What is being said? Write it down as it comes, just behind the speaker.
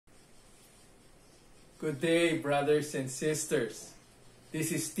Good day, brothers and sisters.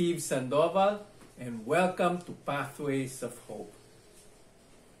 This is Steve Sandoval, and welcome to Pathways of Hope.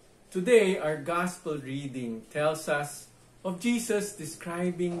 Today, our gospel reading tells us of Jesus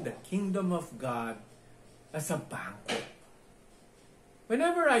describing the kingdom of God as a banquet.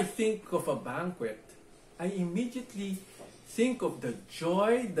 Whenever I think of a banquet, I immediately think of the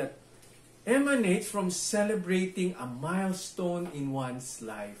joy that emanates from celebrating a milestone in one's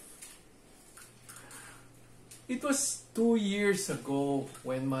life. It was 2 years ago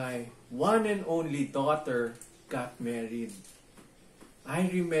when my one and only daughter got married.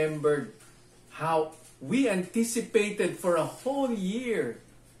 I remembered how we anticipated for a whole year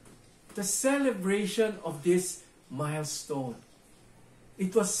the celebration of this milestone.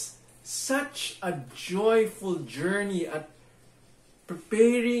 It was such a joyful journey at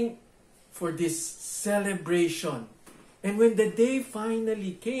preparing for this celebration. And when the day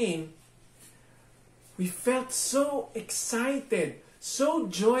finally came, we felt so excited, so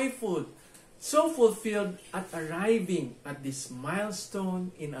joyful, so fulfilled at arriving at this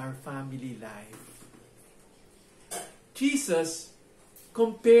milestone in our family life. Jesus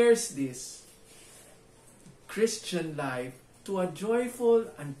compares this Christian life to a joyful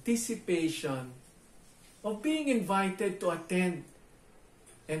anticipation of being invited to attend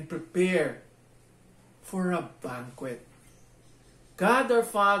and prepare for a banquet. God our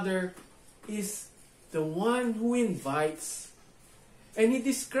Father is the one who invites, and He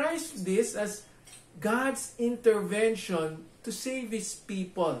describes this as God's intervention to save His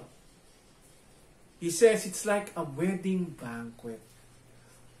people. He says it's like a wedding banquet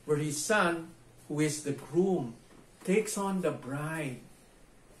where His Son, who is the groom, takes on the bride,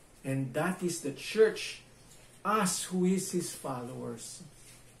 and that is the church, us who is His followers.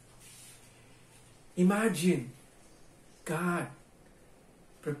 Imagine God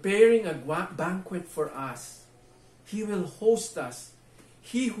preparing a banquet for us. He will host us.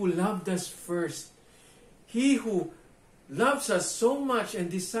 He who loved us first. He who loves us so much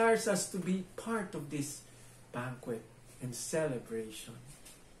and desires us to be part of this banquet and celebration.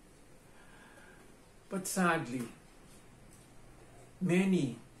 But sadly,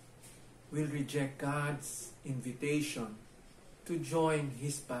 many will reject God's invitation to join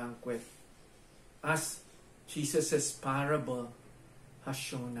His banquet, as Jesus' parable has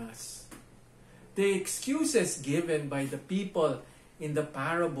shown us. The excuses given by the people in the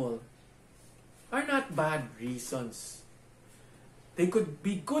parable are not bad reasons. They could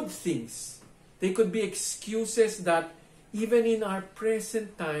be good things. They could be excuses that even in our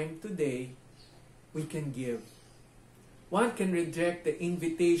present time today, we can give. One can reject the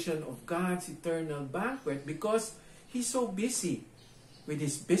invitation of God's eternal banquet because he's so busy with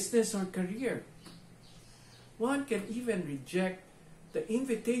his business or career. One can even reject the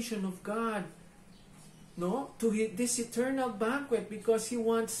invitation of God to this eternal banquet because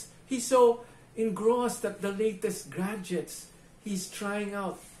he's so engrossed at the latest gadgets he's trying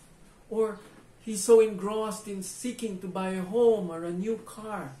out, or he's so engrossed in seeking to buy a home or a new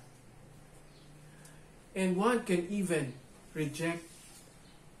car. And one can even reject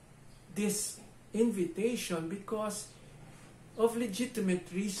this invitation because of legitimate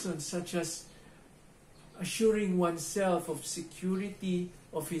reasons, such as assuring oneself of security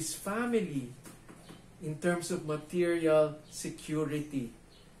of his family in terms of material security.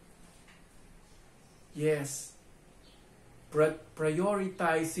 Yes,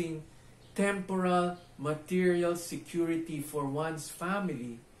 prioritizing temporal material security for one's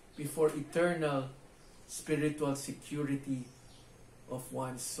family before eternal spiritual security of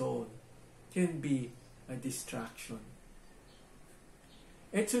one's soul can be a distraction.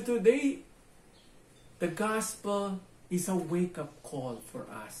 And so today, the gospel is a wake-up call for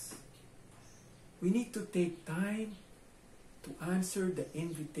us. We need to take time to answer the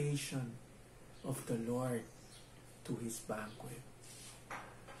invitation of the Lord to His banquet.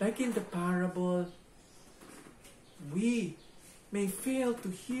 Like in the parable, we may fail to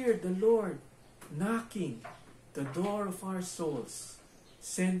hear the Lord knocking the door of our souls,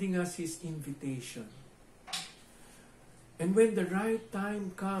 sending us His invitation. And when the right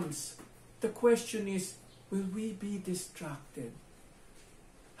time comes, the question is, will we be distracted?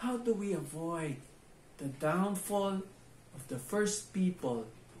 How do we avoid the downfall of the first people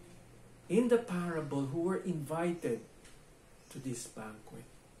in the parable who were invited to this banquet?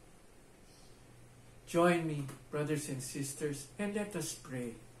 Join me, brothers and sisters, and let us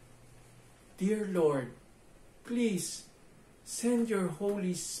pray. Dear Lord, please send your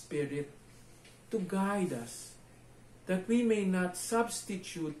Holy Spirit to guide us, that we may not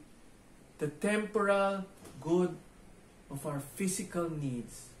substitute the temporal good of our physical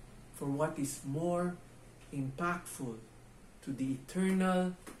needs for what is more impactful to the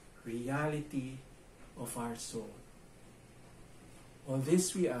eternal reality of our soul. All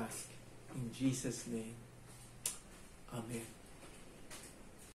this we ask in Jesus' name. Amen.